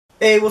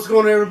Hey, what's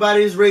going on,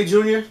 everybody? It's Ray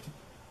Jr.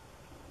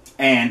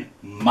 And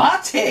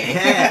Mate.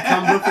 Yeah,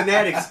 come with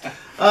Fanatics.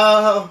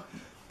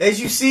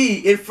 As you see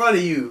in front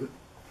of you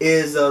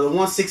is the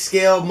 1/6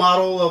 scale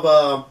model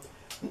of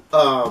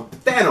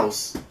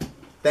Thanos.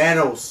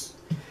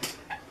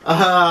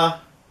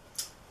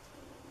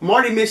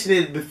 Marty mentioned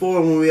it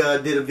before when we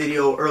did a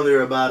video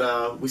earlier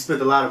about we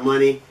spent a lot of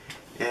money,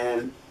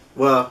 and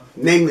well,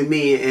 namely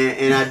me,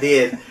 and I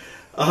did.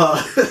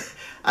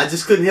 I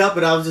just couldn't help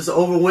it. I was just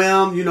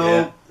overwhelmed, you know.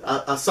 Yeah.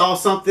 I saw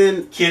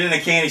something. Kid in a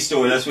candy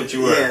store, that's what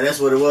you were. Yeah, that's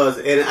what it was.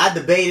 And I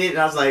debated, and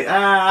I was like,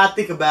 I'll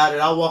think about it.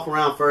 I'll walk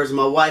around first. And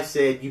my wife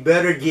said, you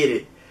better get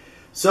it.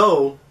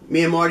 So,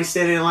 me and Marty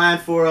standing in line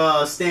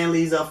for Stan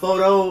Lee's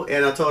photo,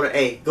 and I told her,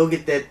 hey, go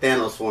get that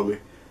Thanos for me.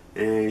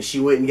 And she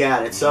went and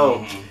got it.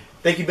 So,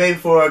 thank you, baby,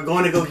 for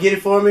going to go get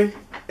it for me.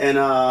 And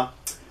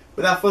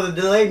without further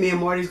delay, me and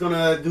Marty's going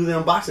to do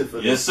the unboxing for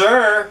this. Yes,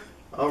 sir.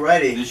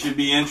 Alrighty. This should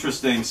be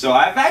interesting. So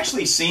I've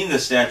actually seen the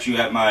statue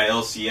at my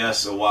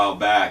LCS a while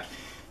back,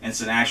 and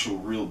it's an actual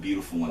real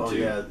beautiful one too. Oh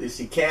yeah, you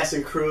see cast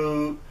and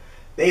crew.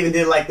 They even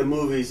did like the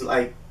movies,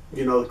 like,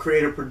 you know,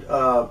 creator,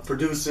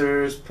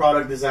 producers,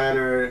 product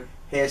designer,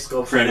 head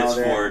sculptor, Credits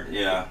and all that. for it,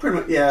 yeah. Pretty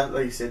much, yeah,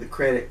 like you said, the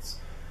credits.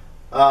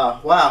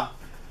 Wow.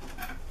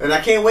 And I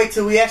can't wait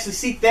till we actually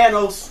see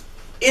Thanos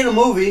in a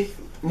movie,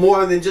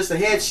 more than just a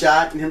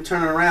headshot and him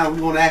turning around.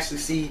 We want to actually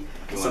see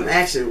some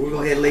action. We're going to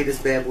go ahead and lay this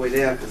bad boy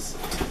down, because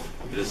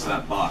it's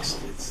not boxed.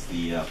 It's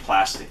the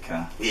plastic,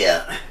 huh?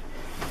 Yeah.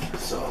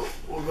 So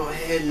we'll go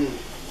ahead and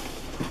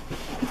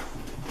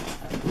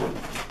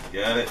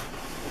got it.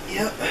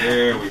 Yep.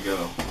 There we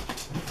go.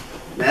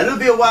 Now it'll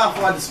be a while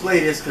before I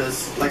display this,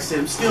 because like I said,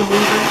 I'm still moving.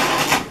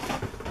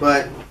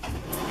 But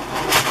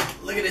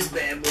look at this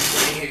bad boy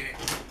right here.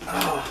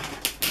 Oh,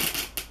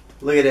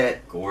 look at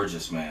that.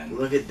 Gorgeous, man.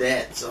 Look at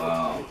that. So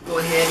wow. Go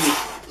ahead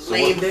and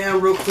lay him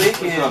down real quick.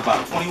 What's that,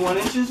 about 21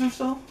 inches or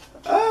so?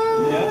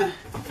 Yeah.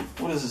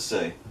 What does it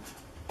say?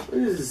 What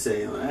does it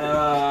say on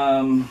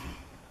that?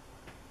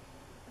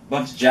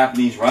 Bunch of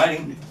Japanese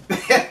writing.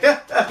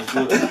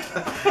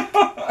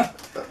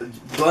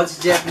 Bunch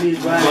of Japanese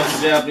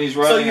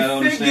writing.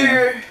 So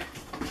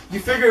you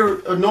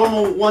figure a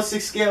normal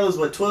 1/6 scale is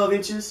what, 12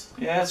 inches?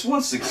 Yeah, it's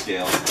 1/6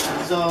 scale.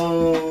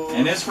 So.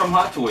 And it's from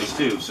Hot Toys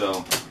too,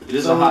 so it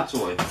is a hot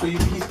toy. So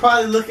he's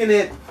probably looking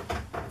at,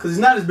 because it's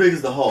not as big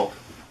as the Hulk.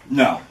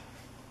 No.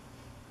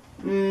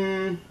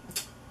 We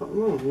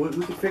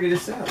can figure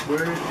this out.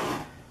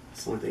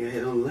 That's the one thing I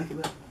don't like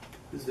about it.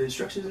 Is the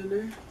instructions in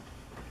there?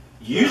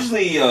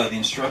 Usually the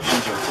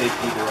instructions are taped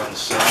either on the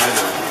side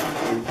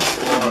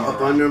or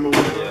up under them.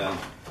 Yeah.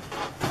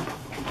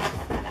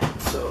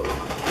 So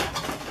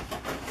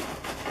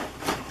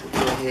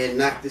we'll go ahead and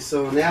knock this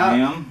on out.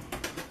 Bam.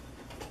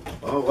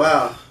 Oh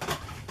wow.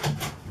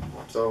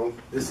 So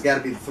this has got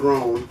to be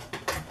thrown.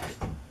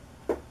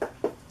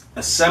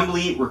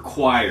 Assembly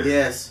required.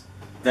 Yes.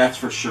 That's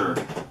for sure.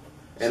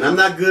 And I'm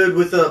not good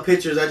with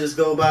pictures. I just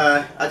go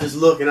by. I just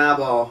look and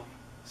eyeball.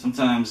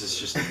 Sometimes it's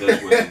just the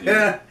best way to do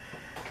it.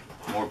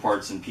 More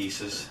parts and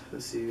pieces.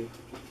 Let's see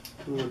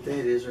what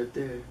that is right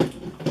there.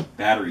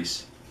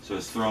 Batteries. So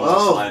it's thrown to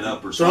slide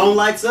up or something. Thrown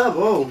lights up.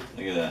 Oh.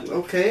 Look at that.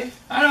 Okay.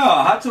 I don't know.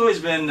 Hot Toys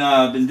been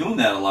doing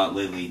that a lot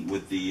lately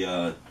with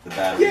the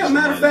batteries. Yeah.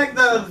 Matter of fact,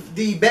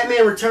 the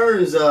Batman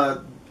Returns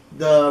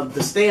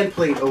the stand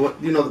plate, or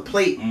what, you know, the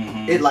plate,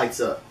 it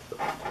lights up.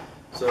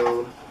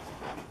 So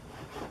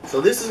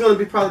this is going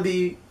to probably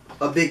be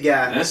a big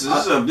guy. This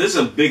is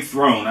a big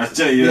throne, I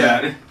tell you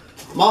that.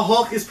 My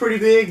Hulk is pretty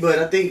big, but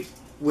I think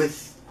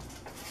with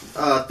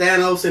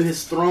Thanos and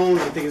his throne,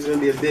 I think it's going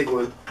to be a big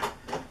one.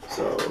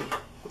 So,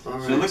 all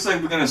right. So it looks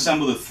like we're going to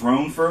assemble the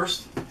throne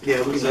first. Yeah,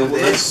 we can so do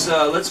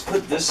that. let's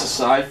put this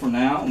aside for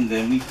now, and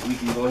then we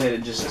can go ahead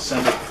and just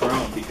assemble the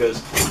throne,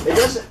 because it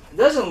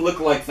doesn't look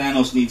like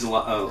Thanos needs a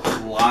lot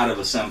of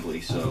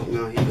assembly. So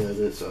no, he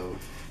doesn't. So.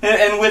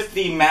 And with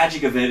the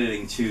magic of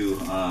editing too,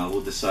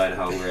 we'll decide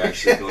how we're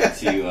actually going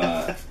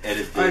to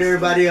edit this. All right,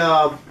 everybody.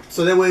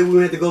 So that way we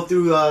don't have to go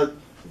through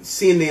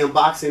seeing the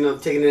unboxing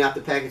of taking it out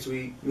the package.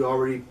 We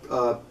already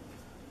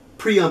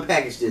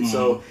pre-unpackaged it.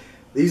 So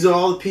these are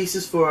all the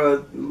pieces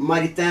for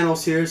Mighty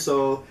Thanos here.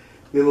 So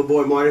me and my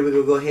boy Marty, we're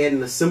gonna go ahead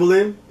and assemble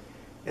him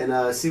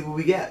and see what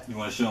we got. You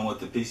want to show them what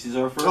the pieces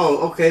are first?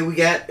 Oh, okay. We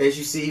got, as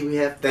you see, we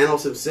have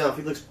Thanos himself.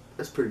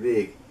 That's pretty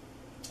big.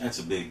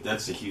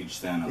 That's a huge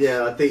Thanos.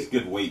 Yeah, I think it's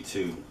good weight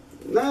too.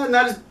 No,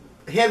 not as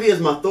heavy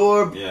as my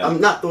Thor. Yeah. I'm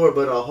not Thor,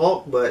 but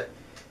Hulk. But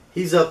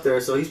he's up there,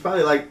 so he's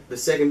probably like the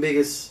second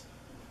biggest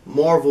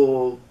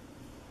Marvel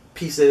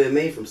piece that they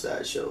made from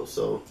Sideshow.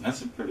 So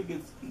that's a pretty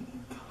good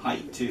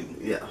height too.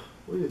 Yeah,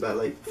 what is it, about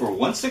like for a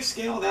 1/6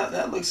 scale?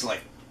 That looks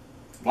like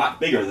a lot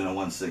bigger than a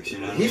 1/6. You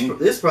know, what I mean?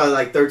 This is probably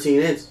like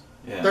 13 inches.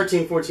 Yeah.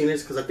 13, 14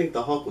 inches, because I think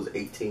the Hulk was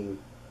 18,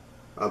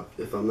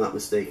 if I'm not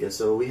mistaken.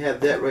 So we have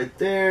that right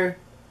there.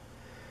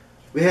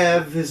 We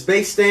have his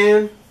base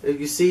stand, as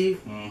you see,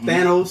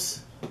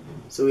 Thanos.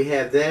 So we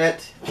have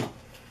that.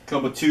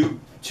 Come with two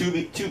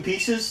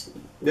pieces.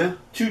 Yeah.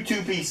 Two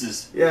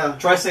pieces. Yeah.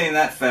 Try saying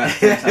that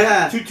fast.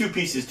 Yeah. Two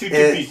pieces. Two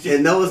pieces.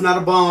 And no, it's not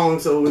a bong,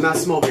 so we're not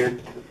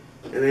smoking.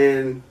 And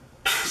then,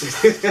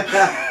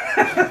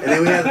 and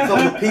then we have a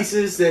couple of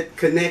pieces that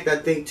connect, I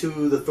think,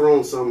 to the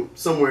throne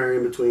somewhere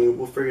in between.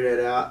 We'll figure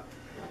that out.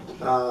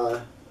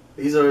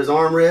 These are his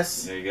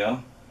armrests. There you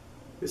go.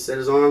 Just set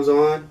his arms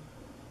on.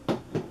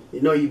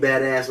 You know you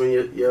badass when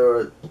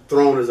your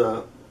throne is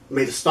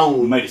made of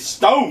stone. Made of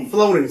stone.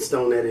 Floating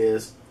stone, that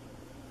is.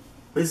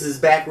 This is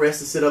his backrest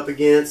to sit up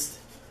against.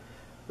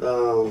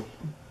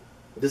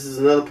 This is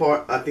another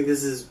part. I think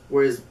this is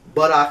where his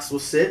buttocks will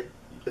sit,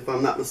 if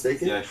I'm not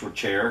mistaken. The actual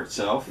chair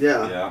itself.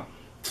 Yeah. Yeah.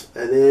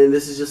 And then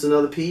this is just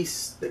another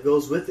piece that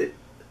goes with it.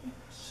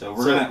 So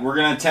we're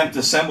gonna attempt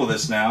to assemble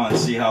this now and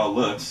see how it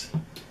looks.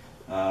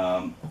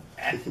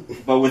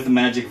 But with the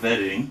magic of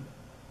editing,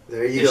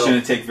 there you it go.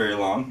 shouldn't take very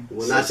long.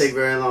 Will not take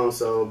very long.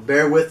 So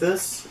bear with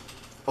us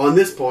on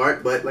this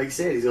part. But like I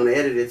said, he's gonna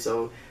edit it,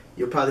 so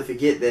you'll probably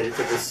forget that it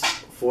took us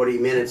 40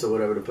 minutes or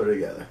whatever to put it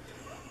together.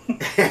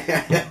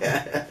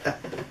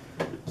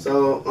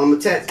 So I'm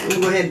gonna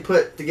go ahead and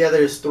put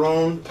together his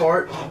throne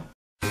part.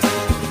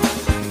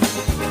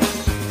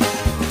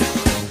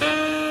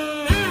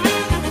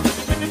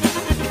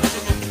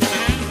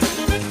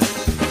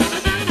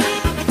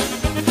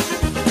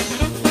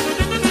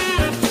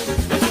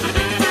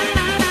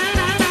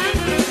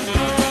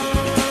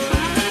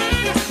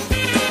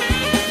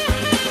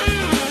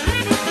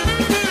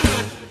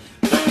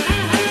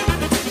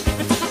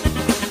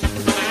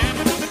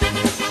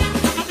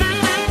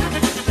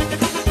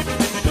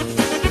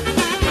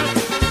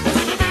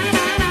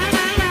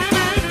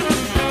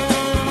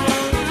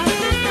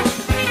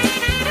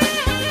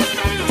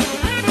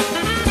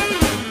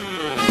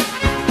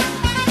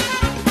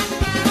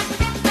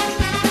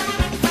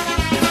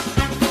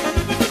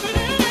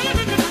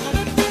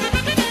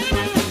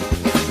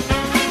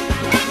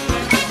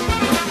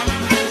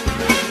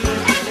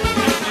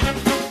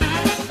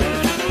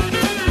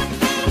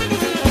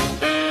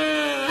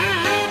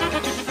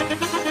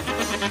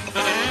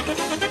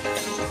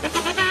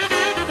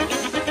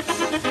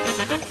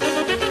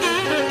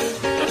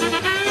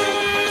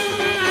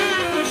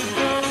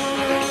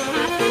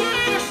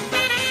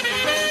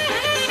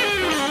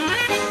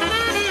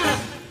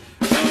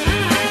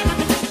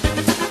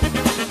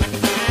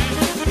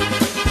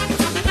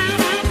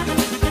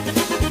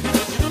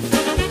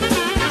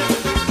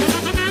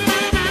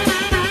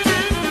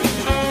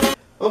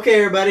 Okay,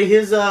 everybody,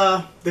 here's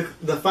the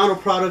final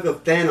product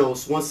of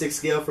Thanos, 1/6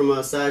 scale from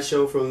a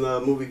sideshow from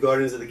the movie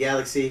Guardians of the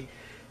Galaxy.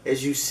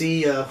 As you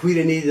see, we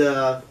didn't need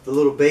the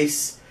little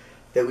base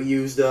that we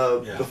used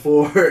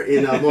before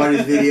in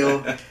Marty's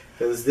video,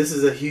 because this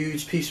is a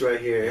huge piece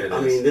right here. Yeah,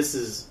 I mean, this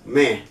is,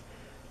 man,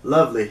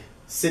 lovely.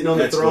 Sitting on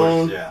the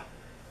throne. Gorgeous,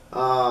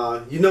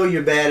 yeah. You know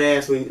you're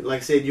badass when,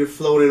 like I said, you're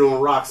floating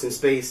on rocks in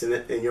space,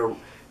 and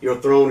your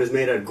throne is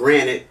made of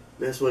granite.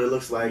 That's what it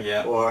looks like.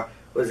 Yeah. Or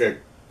what is that?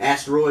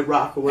 Asteroid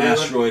rock or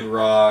whatever. Asteroid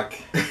rock.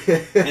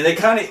 And they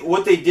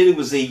what they did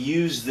was they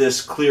used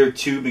this clear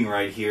tubing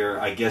right here,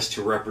 I guess,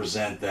 to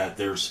represent that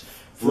there's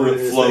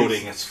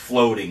floating. It's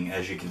floating,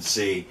 as you can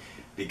see,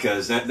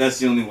 because that's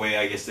the only way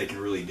I guess they can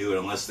really do it,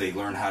 unless they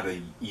learn how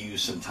to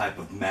use some type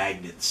of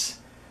magnets.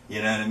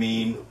 You know what I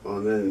mean?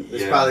 Well, then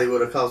this probably would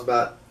have cost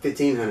about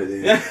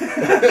 $1,500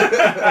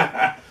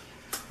 then.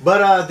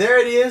 But there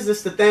it is.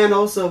 It's the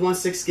Thanos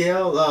 1/6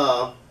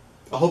 scale.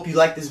 I hope you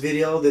like this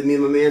video that me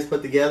and my man's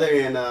put together,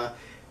 and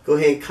go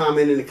ahead and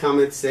comment in the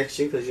comment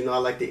section, because you know I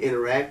like to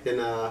interact. And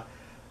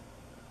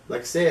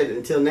like I said,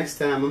 until next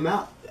time, I'm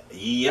out.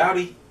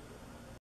 Yowdy.